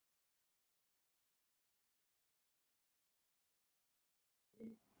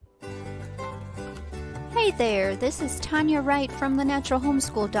Hey there, this is Tanya Wright from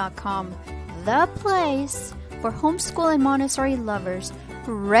thenaturalhomeschool.com, the place for homeschool and Montessori lovers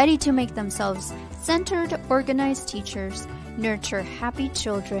ready to make themselves centered, organized teachers, nurture happy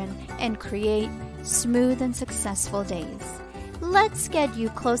children, and create smooth and successful days. Let's get you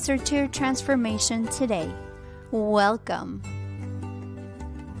closer to your transformation today. Welcome.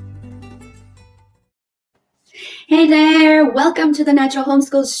 Hey there, welcome to the Natural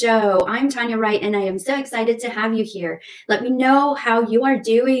Homeschool Show. I'm Tanya Wright and I am so excited to have you here. Let me know how you are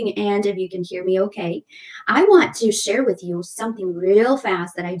doing and if you can hear me okay. I want to share with you something real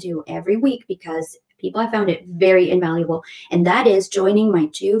fast that I do every week because people have found it very invaluable, and that is joining my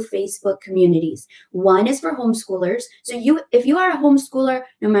two Facebook communities. One is for homeschoolers. So if you are a homeschooler,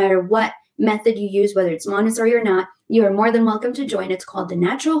 no matter what method you use, whether it's Montessori or not, you are more than welcome to join. It's called the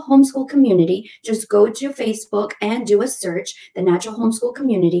Natural Homeschool Community. Just go to Facebook and do a search, the Natural Homeschool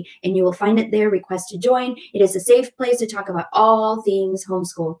Community, and you will find it there. Request to join. It is a safe place to talk about all things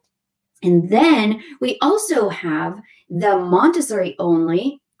homeschool. And then we also have the Montessori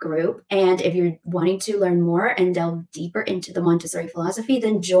only group. And if you're wanting to learn more and delve deeper into the Montessori philosophy,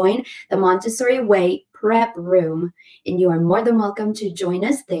 then join the Montessori Way Prep Room, and you are more than welcome to join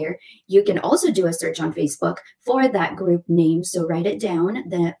us there. You can also do a search on Facebook for that group name. So write it down,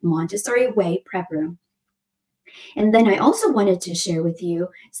 the Montessori Way Prep Room. And then I also wanted to share with you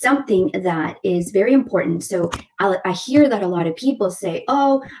something that is very important. So I hear that a lot of people say,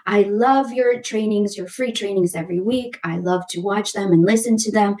 oh, I love your trainings, your free trainings every week. I love to watch them and listen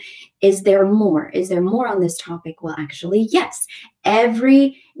to them. Is there more? Is there more on this topic? Well, actually, yes.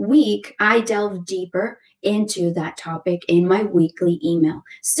 Every week I delve deeper into that topic in my weekly email.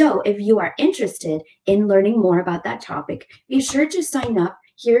 So if you are interested in learning more about that topic, be sure to sign up.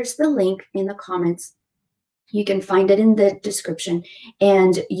 Here's the link in the comments. You can find it in the description,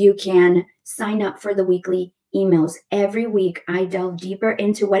 and you can sign up for the weekly emails. Every week, I delve deeper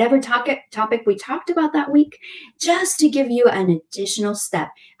into whatever topic we talked about that week, just to give you an additional step.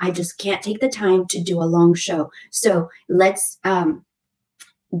 I just can't take the time to do a long show. So let's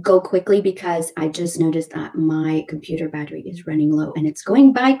go quickly because I just noticed that my computer battery is running low and it's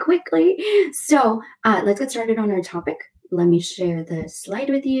going by quickly. So let's get started on our topic. Let me share the slide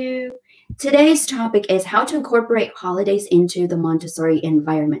with you. Today's topic is how to incorporate holidays into the Montessori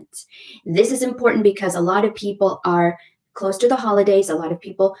environment. This is important because a lot of people are close to the holidays. A lot of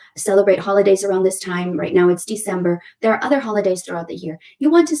people celebrate holidays around this time. Right now it's December. There are other holidays throughout the year. You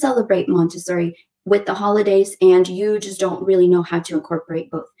want to celebrate Montessori with the holidays, and you just don't really know how to incorporate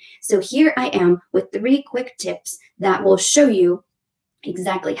both. So here I am with 3 quick tips that will show you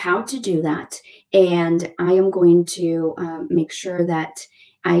exactly how to do that. And I am going to make sure that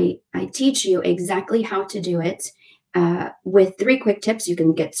I teach you exactly how to do it with 3 quick tips. You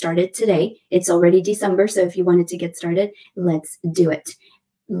can get started today. It's already December, so if you wanted to get started, let's do it.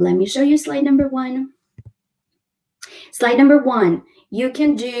 Let me show you slide number 1. Slide number 1, you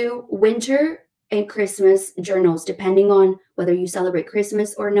can do winter and Christmas journals. Depending on whether you celebrate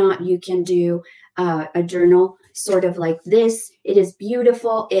Christmas or not, you can do a journal sort of like this. It is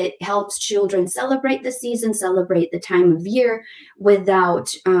beautiful. It helps children celebrate the season, celebrate the time of year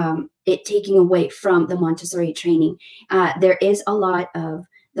without it taking away from the Montessori training. There is a lot of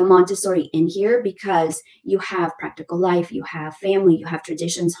the Montessori in here because you have practical life, you have family, you have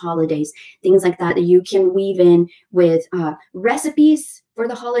traditions, holidays, things like that you can weave in with recipes for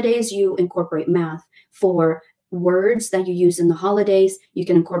the holidays. You incorporate math for words that you use in the holidays. You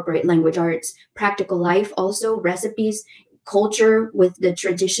can incorporate language arts, practical life, also recipes, culture with the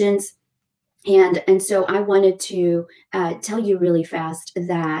traditions. And so I wanted to tell you really fast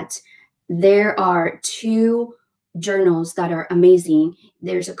that there are 2 journals that are amazing.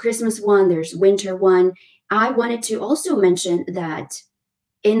 There's a Christmas one, there's winter one. I wanted to also mention that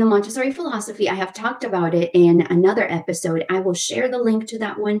in the Montessori philosophy, I have talked about it in another episode. I will share the link to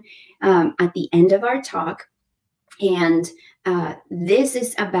that one at the end of our talk. And this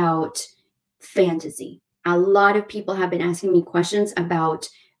is about fantasy. A lot of people have been asking me questions about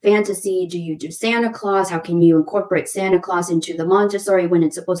fantasy. Do you do Santa Claus? How can you incorporate Santa Claus into the Montessori when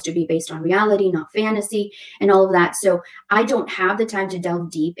it's supposed to be based on reality, not fantasy, and all of that? So I don't have the time to delve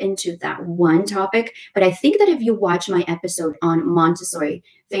deep into that one topic, but I think that if you watch my episode on Montessori,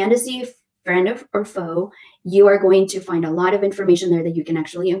 fantasy, friend or foe, you are going to find a lot of information there that you can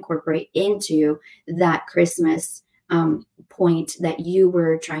actually incorporate into that Christmas point that you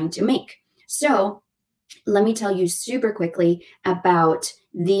were trying to make. So let me tell you super quickly about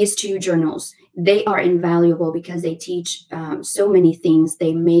these 2 journals. They are invaluable because they teach so many things.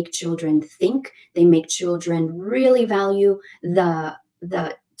 They make children think. They make children really value the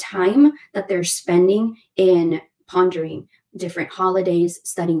time that they're spending in pondering different holidays,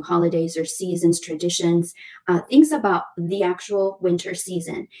 studying holidays or seasons, traditions, things about the actual winter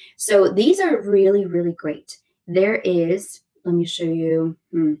season. So these are really, really great. There is, let me show you,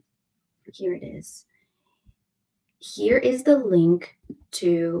 here it is. Here is the link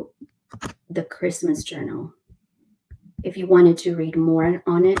to the Christmas journal if you wanted to read more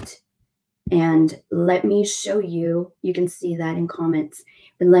on it. And let me show you, you can see that in comments,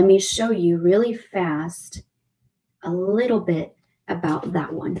 but let me show you really fast a little bit about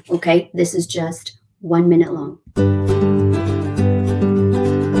that one. Okay, this is just 1 minute long.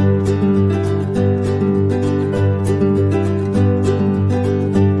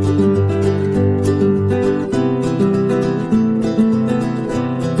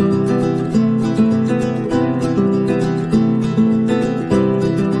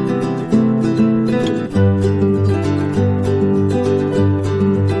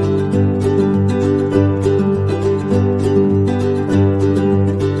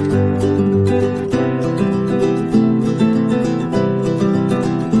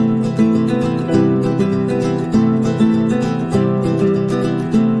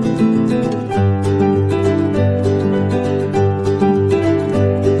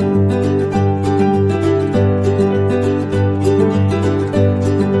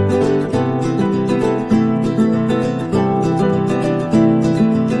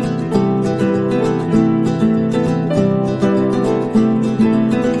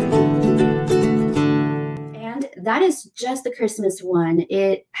 That is just the Christmas one.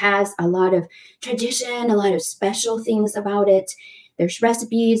 It has a lot of tradition, a lot of special things about it. There's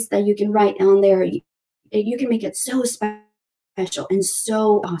recipes that you can write on there. You can make it so special and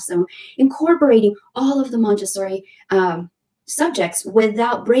so awesome, incorporating all of the Montessori subjects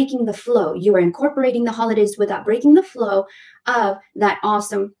without breaking the flow. You are incorporating the holidays without breaking the flow of that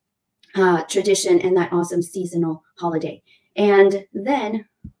awesome tradition and that awesome seasonal holiday. And then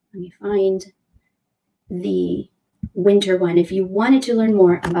let me find the winter one. If you wanted to learn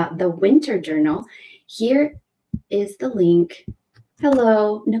more about the winter journal, here is the link.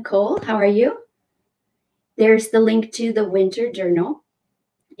 Hello, Nicole, how are you? There's the link to the winter journal.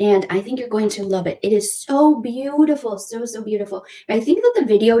 And I think you're going to love it. It is so beautiful, so, so beautiful. I think that the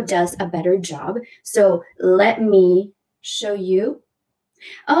video does a better job. So let me show you.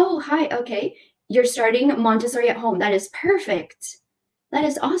 Oh, hi, okay. You're starting Montessori at home. That is perfect. That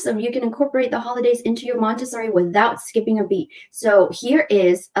is awesome. You can incorporate the holidays into your Montessori without skipping a beat. So here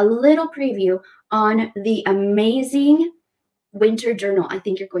is a little preview on the amazing winter journal. I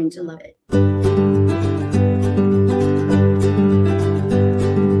think you're going to love it.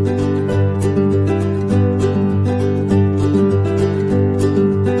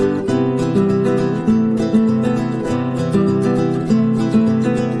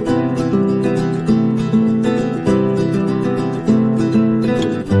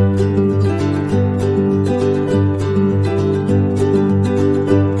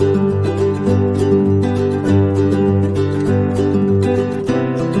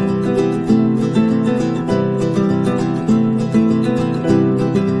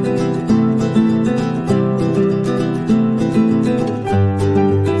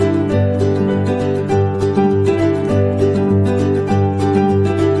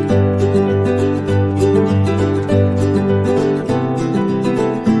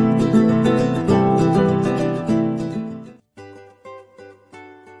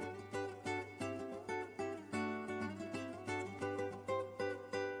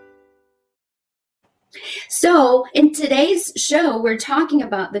 So in today's show, we're talking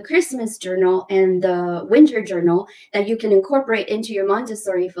about the Christmas journal and the winter journal that you can incorporate into your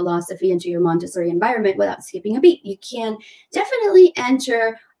Montessori philosophy, into your Montessori environment without skipping a beat. You can definitely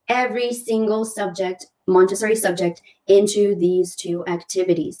enter every single subject, Montessori subject, into these two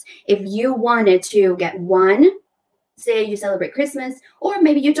activities. If you wanted to get one, say you celebrate Christmas, or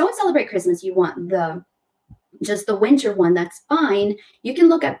maybe you don't celebrate Christmas, you want just the winter one, that's fine. You can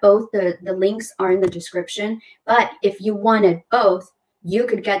look at both. The links are in the description. But if you wanted both, you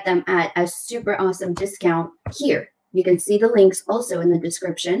could get them at a super awesome discount here. You can see the links also in the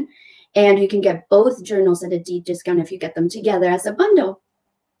description. And you can get both journals at a deep discount if you get them together as a bundle.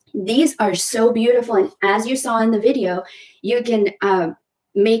 These are so beautiful. And as you saw in the video, you can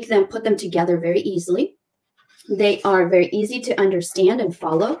put them together very easily. They are very easy to understand and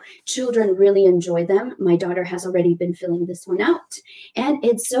follow. Children really enjoy them. My daughter has already been filling this one out. And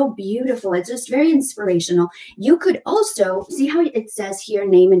it's so beautiful. It's just very inspirational. You could also see how it says here,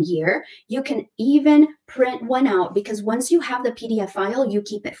 name and year. You can even print one out, because once you have the PDF file, you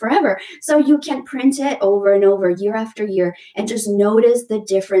keep it forever. So you can print it over and over, year after year, and just notice the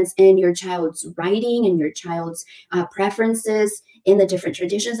difference in your child's writing and your child's preferences in the different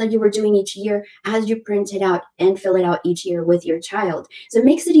traditions that you were doing each year as you print it out and fill it out each year with your child. So it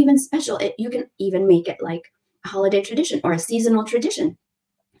makes it even special. You can even make it like a holiday tradition or a seasonal tradition.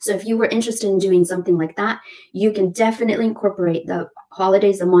 So if you were interested in doing something like that, you can definitely incorporate the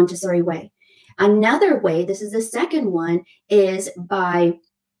holidays the Montessori way. Another way, this is the second one, is by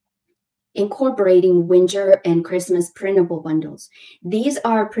incorporating winter and Christmas printable bundles. These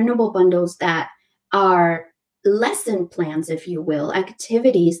are printable bundles that are lesson plans, if you will,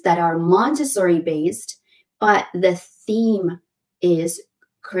 activities that are Montessori based, but the theme is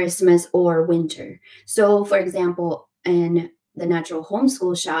Christmas or winter. So, for example, in the Natural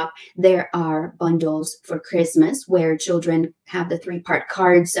Homeschool Shop, there are bundles for Christmas where children have the 3-part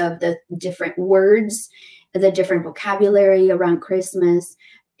cards of the different words, the different vocabulary around Christmas,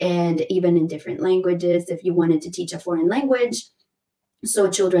 and even in different languages if you wanted to teach a foreign language.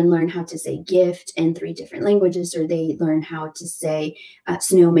 So children learn how to say gift in 3 different languages, or they learn how to say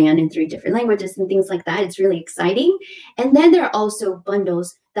snowman in 3 different languages and things like that. It's really exciting. And then there are also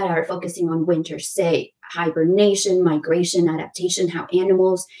bundles that are focusing on winter, say hibernation, migration, adaptation, how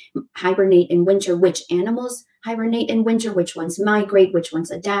animals hibernate in winter, which animals hibernate in winter, which ones migrate, which ones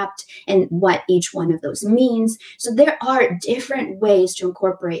adapt, and what each one of those means. So there are different ways to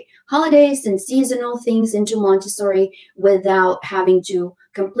incorporate holidays and seasonal things into Montessori without having to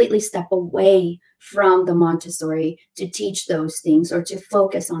completely step away from the Montessori to teach those things or to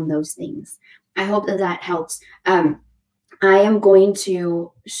focus on those things. I hope that that helps. I am going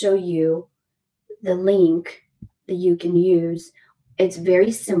to show you the link that you can use. It's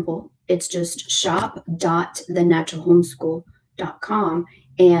very simple. It's just shop.thenaturalhomeschool.com.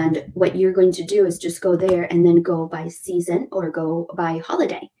 And what you're going to do is just go there and then go by season or go by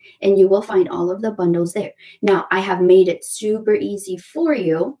holiday, and you will find all of the bundles there. Now, I have made it super easy for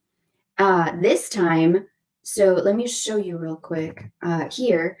you this time. So let me show you real quick.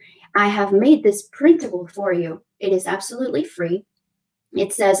 Here, I have made this printable for you. It is absolutely free.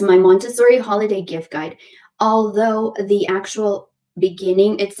 It says My Montessori Holiday Gift Guide. Although the actual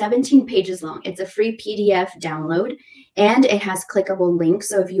beginning, it's 17 pages long. It's a free PDF download, and it has clickable links.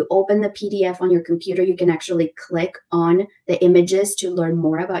 So if you open the PDF on your computer, you can actually click on the images to learn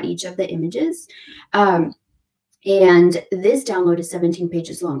more about each of the images. And this download is 17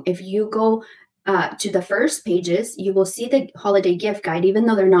 pages long. If you go to the first pages, you will see the holiday gift guide, even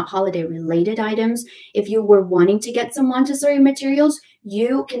though they're not holiday related items. If you were wanting to get some Montessori materials,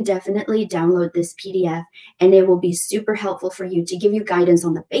 you can definitely download this PDF, and it will be super helpful for you to give you guidance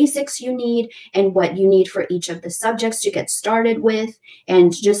on the basics you need and what you need for each of the subjects to get started with,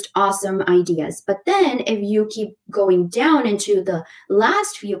 and just awesome ideas. But then if you keep going down into the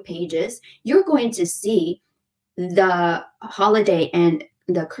last few pages, you're going to see the holiday and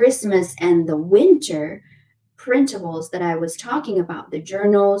the Christmas and the winter printables that I was talking about, the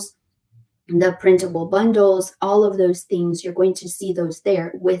journals, the printable bundles, all of those things. You're going to see those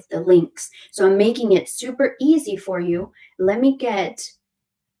there with the links. So I'm making it super easy for you. Let me get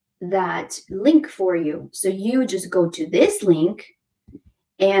that link for you. So you just go to this link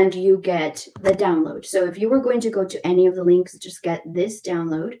and you get the download. So if you were going to go to any of the links, just get this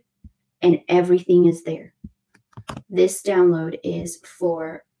download and everything is there. This download is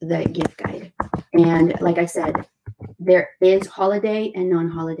for the gift guide. And like I said, there is holiday and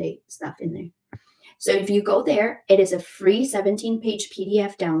non-holiday stuff in there. So if you go there, it is a free 17-page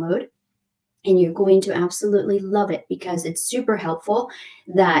PDF download, and you're going to absolutely love it because it's super helpful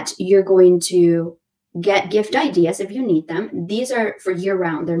that you're going to get gift ideas if you need them. These are for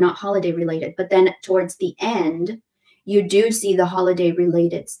year-round. They're not holiday related. But then towards the end, you do see the holiday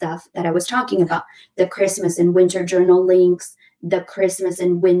related stuff that I was talking about, the Christmas and winter journal links, the Christmas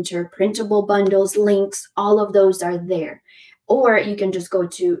and winter printable bundles links, all of those are there. Or you can just go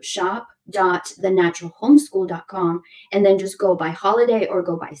to shop.thenaturalhomeschool.com and then just go by holiday or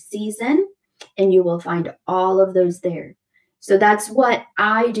go by season, and you will find all of those there. So that's what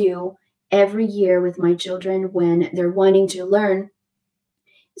I do every year with my children when they're wanting to learn.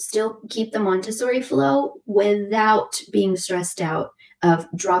 Still keep the Montessori flow without being stressed out of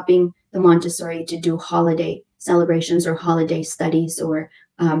dropping the Montessori to do holiday celebrations or holiday studies or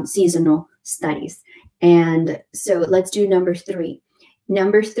seasonal studies. And so let's do number 3.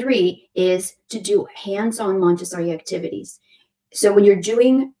 Number 3 is to do hands-on Montessori activities. So when you're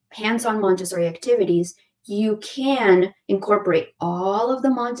doing hands-on Montessori activities, you can incorporate all of the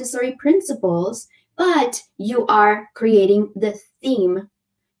Montessori principles, but you are creating the theme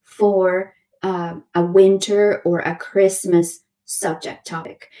for a winter or a Christmas subject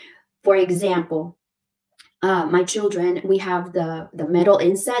topic. For example, my children, we have the metal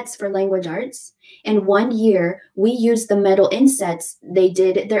insets for language arts. And one year we used the metal insets. They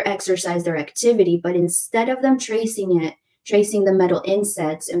did their exercise, their activity, but instead of them tracing the metal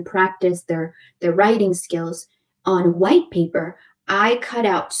insets and practice their writing skills on white paper, I cut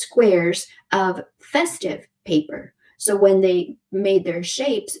out squares of festive paper. So when they made their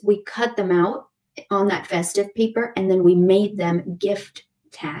shapes, we cut them out on that festive paper, and then we made them gift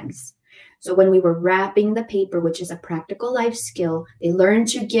tags. So when we were wrapping the paper, which is a practical life skill, they learned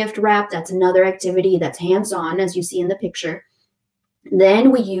to gift wrap. That's another activity that's hands-on, as you see in the picture.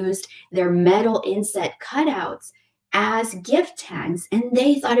 Then we used their metal inset cutouts as gift tags, and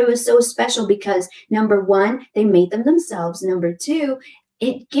they thought it was so special because, number one, they made them themselves. Number two,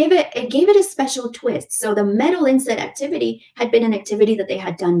 it gave it a special twist. So the metal inset activity had been an activity that they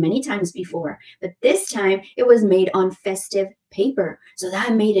had done many times before, but this time it was made on festive paper. So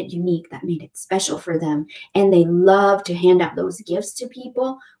that made it unique. That made it special for them. And they love to hand out those gifts to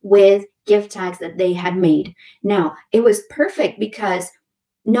people with gift tags that they had made. Now, it was perfect because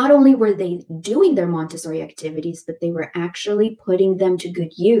not only were they doing their Montessori activities, but they were actually putting them to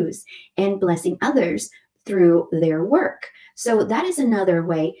good use and blessing others through their work. So that is another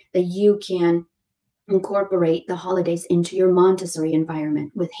way that you can incorporate the holidays into your Montessori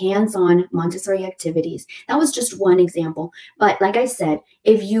environment with hands-on Montessori activities. That was just one example. But like I said,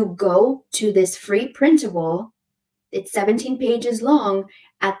 if you go to this free printable, it's 17 pages long.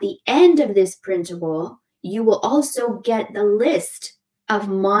 At the end of this printable, you will also get the list of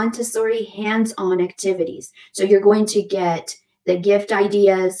Montessori hands-on activities. So you're going to get the gift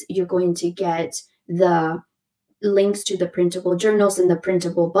ideas, you're going to get the links to the printable journals and the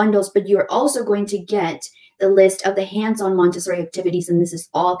printable bundles, but you're also going to get the list of the hands-on Montessori activities, and this is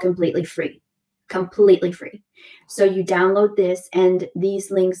all completely free. So you download this, and these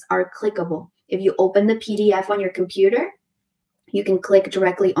links are clickable. If you open the PDF on your computer, you can click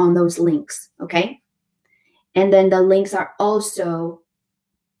directly on those links, okay? And then the links are also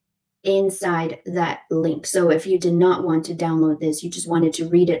inside that link. So if you did not want to download this, you just wanted to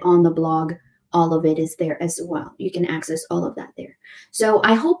read it on the blog, all of it is there as well. You can access all of that there. So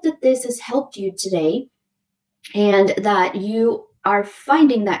I hope that this has helped you today and that you are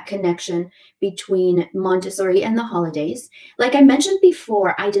finding that connection between Montessori and the holidays. Like I mentioned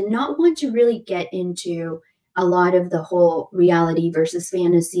before, I did not want to really get into a lot of the whole reality versus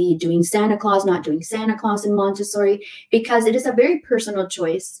fantasy, doing Santa Claus, not doing Santa Claus in Montessori, because it is a very personal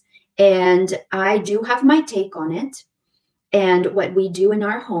choice. And I do have my take on it. And what we do in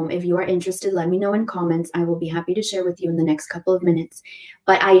our home. If you are interested, let me know in comments. I will be happy to share with you in the next couple of minutes.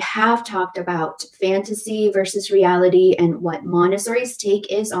 But I have talked about fantasy versus reality and what Montessori's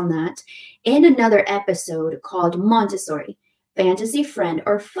take is on that in another episode called Montessori, Fantasy Friend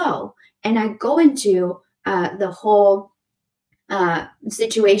or Foe. And I go into the whole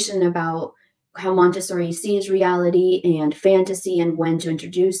situation about how Montessori sees reality and fantasy and when to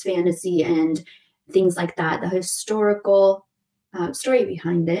introduce fantasy and things like that, the historical story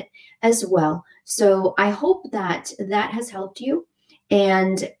behind it as well. So I hope that that has helped you.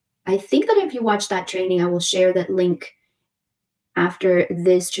 And I think that if you watch that training, I will share that link after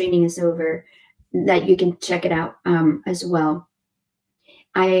this training is over, that you can check it out as well.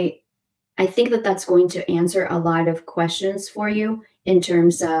 I think that that's going to answer a lot of questions for you in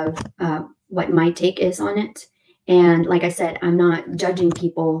terms of what my take is on it. And like I said, I'm not judging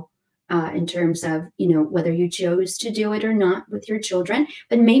people in terms of, whether you chose to do it or not with your children.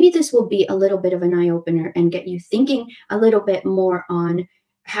 But maybe this will be a little bit of an eye-opener and get you thinking a little bit more on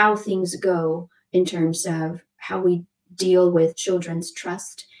how things go in terms of how we deal with children's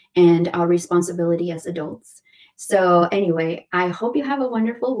trust and our responsibility as adults. So anyway, I hope you have a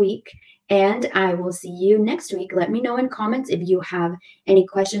wonderful week, and I will see you next week. Let me know in comments if you have any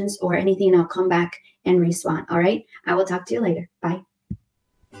questions or anything, and I'll come back and respond. All right. I will talk to you later. Bye.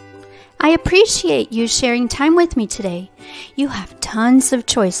 I appreciate you sharing time with me today. You have tons of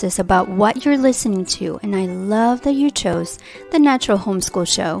choices about what you're listening to, and I love that you chose the Natural Homeschool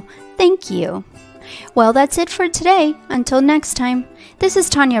Show. Thank you. Well, that's it for today. Until next time, this is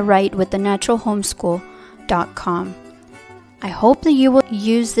Tanya Wright with thenaturalhomeschool.com. I hope that you will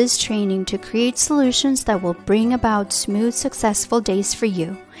use this training to create solutions that will bring about smooth, successful days for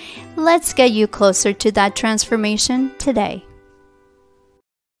you. Let's get you closer to that transformation today.